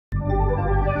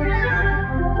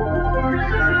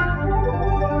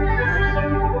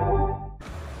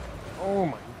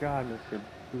God, Mr.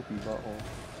 Poopy Butthole.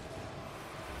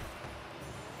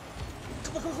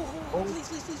 Come on, come on. Oh. Please,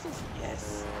 please, please, please.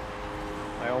 Yes.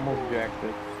 I almost jacked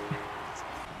it.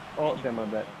 Oh, damn, I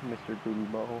bet. Mr. Poopy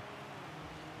Butthole.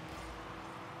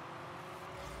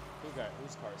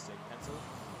 Whose car is sick? Pencil?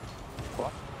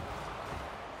 What?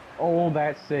 Oh,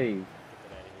 that save. Get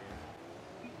that out of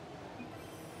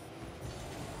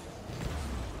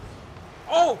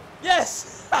here. Oh!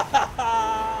 Yes!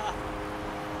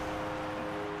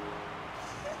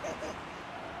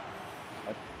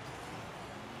 What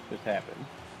just happened?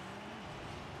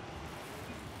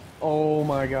 Oh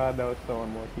my God, that was so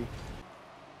unlucky.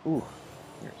 Ooh,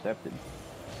 intercepted.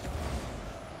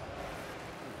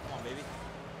 Come on, baby.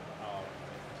 Oh.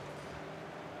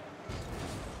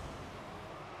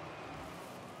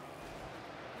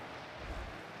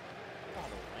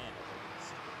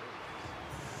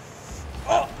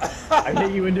 Oh! I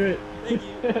hit you into it. Thank you.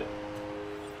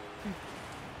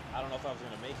 I don't know if I was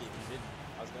gonna make it. You didn't.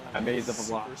 I was going. I made the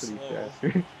super velocity slow.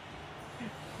 faster.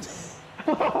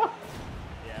 Yeah,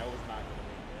 I was not gonna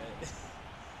make that.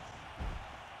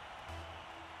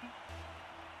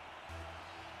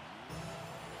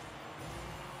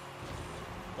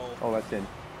 Goal. Oh, that's in.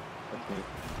 That's me.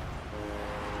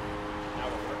 Now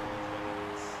we're working these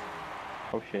buttons.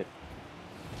 Oh shit.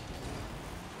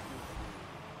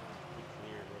 Be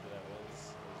clear, whoever that was.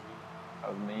 That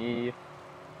was me.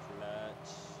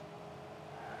 Clutch.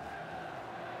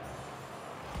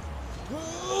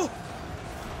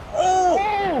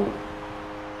 Oh!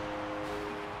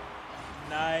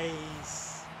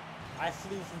 Nice. I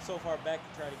flew from so far back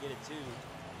to try to get it too.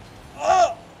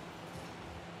 Oh!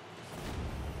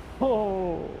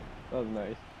 Oh! That was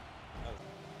nice.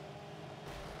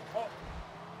 Oh!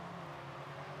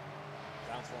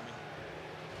 Bounce for me.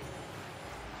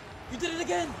 You did it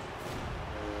again!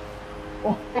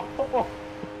 Oh!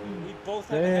 We both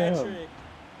have a hat trick.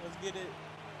 Let's get it.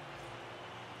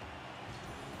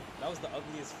 That was the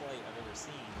ugliest flight I've ever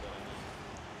seen, but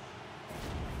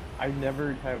I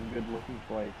never have good looking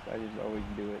flights. I just always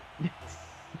do it.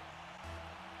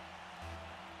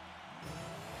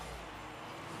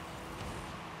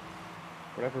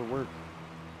 Whatever works.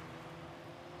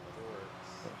 whatever works.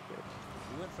 Oh, shit.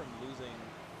 We went from losing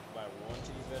by 1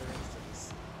 to these veterans to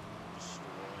just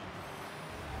destroying.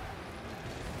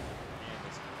 And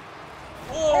this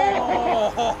Oh!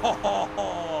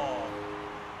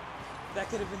 That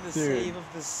could have been the save of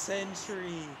the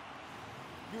century.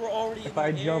 You were already in the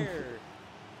air.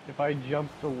 If I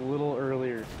jumped a little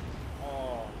earlier.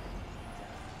 Oh.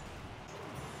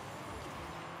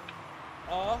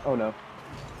 Oh no.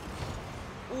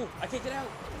 Ooh, I kicked it out.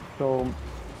 So.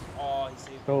 Oh, he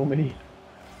saved So many.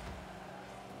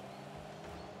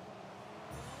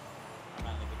 I'm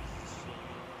not in a good position.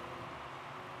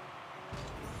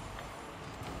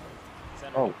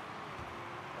 Center. Oh.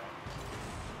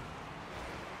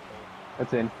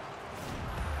 That's in.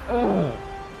 Ugh.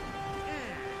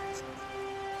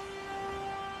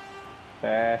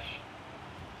 Bash.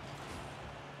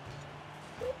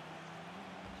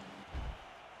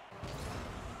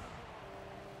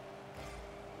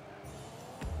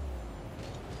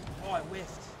 Oh, I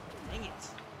whiffed. Dang it.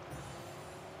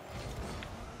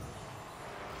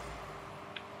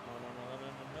 No, no, no, no,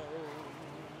 no,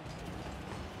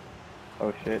 no.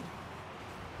 Oh shit.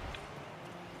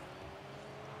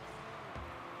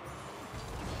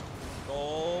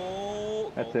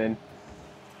 Goal. That's Goal. in.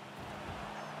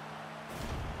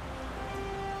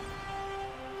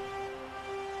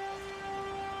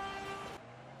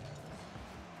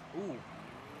 Ooh.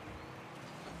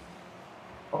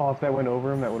 Oh, if that went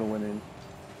over him, that would have went in.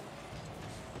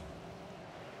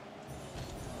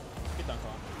 Get dunk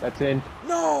on. That's in.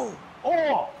 No!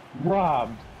 Oh!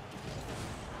 Robbed.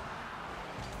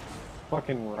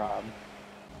 Fucking robbed.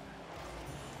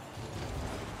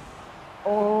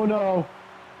 Oh no!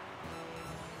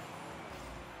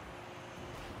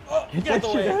 Oh, Get get that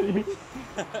out the shit out way. of here.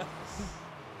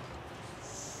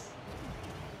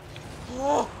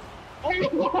 Oh,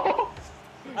 Oh!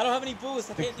 I don't have any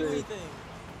boost. I can't do save. anything.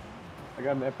 I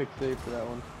got an epic save for that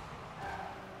one.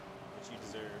 Which you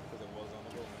deserve because it was on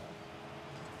the goal.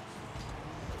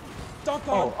 Dunk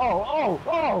on!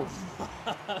 Oh!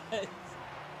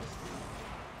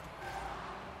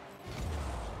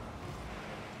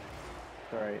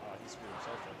 Alright. Oh, he screwed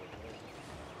himself up.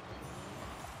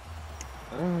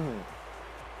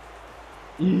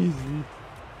 Easy.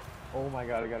 Oh my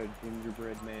god, I got a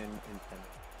gingerbread man antenna.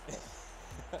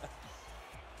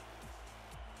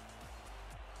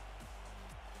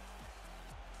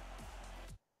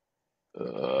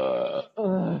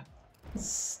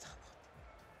 Stop.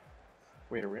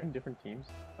 Wait, are we on different teams?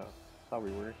 Oh, thought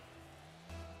we were.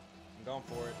 I'm going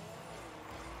for it.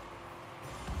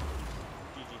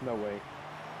 GG. No way.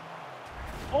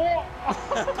 Oh!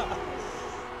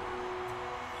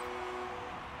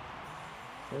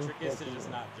 The trick is to just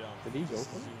not jump. Did he go Just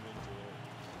for it? zoom into it.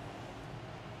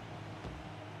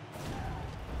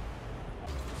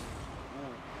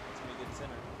 Ooh, that's gonna be good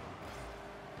center.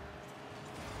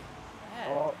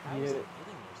 Oh, How he is hit it it.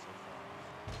 hitting there so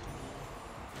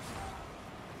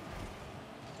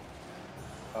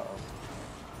far? Uh-oh.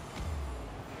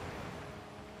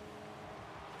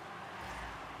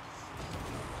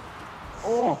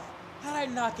 Oh! How did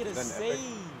I not get a Then save? epic.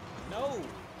 No!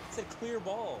 It's a clear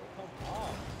ball. Come on.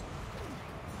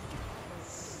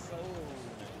 That's so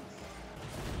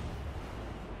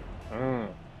nice.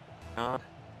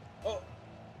 Oh!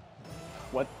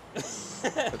 What?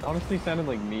 It honestly sounded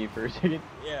like me for a second.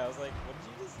 Yeah, I was like, what did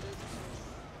you just say?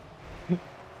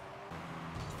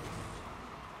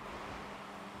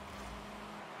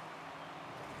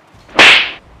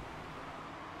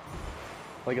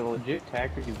 Like a legit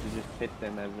tactic is to just hit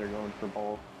them as they're going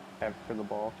for after the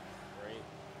ball. Right.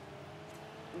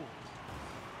 Ooh.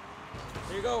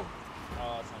 There you go.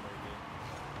 Oh, that's not very good.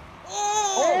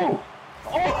 Oh!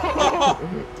 Oh!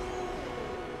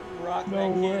 Rock No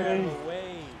that kid out of way. the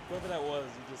way. Whoever that was,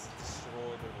 you just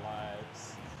destroyed their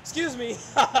lives. Excuse me.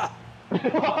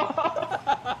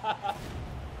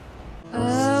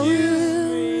 Excuse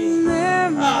me.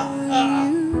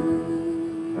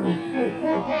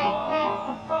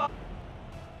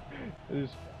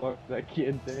 Just fuck that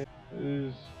kid, damn.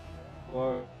 Just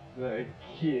fuck that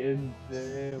kid,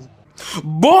 damn.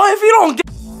 Boy, if you don't get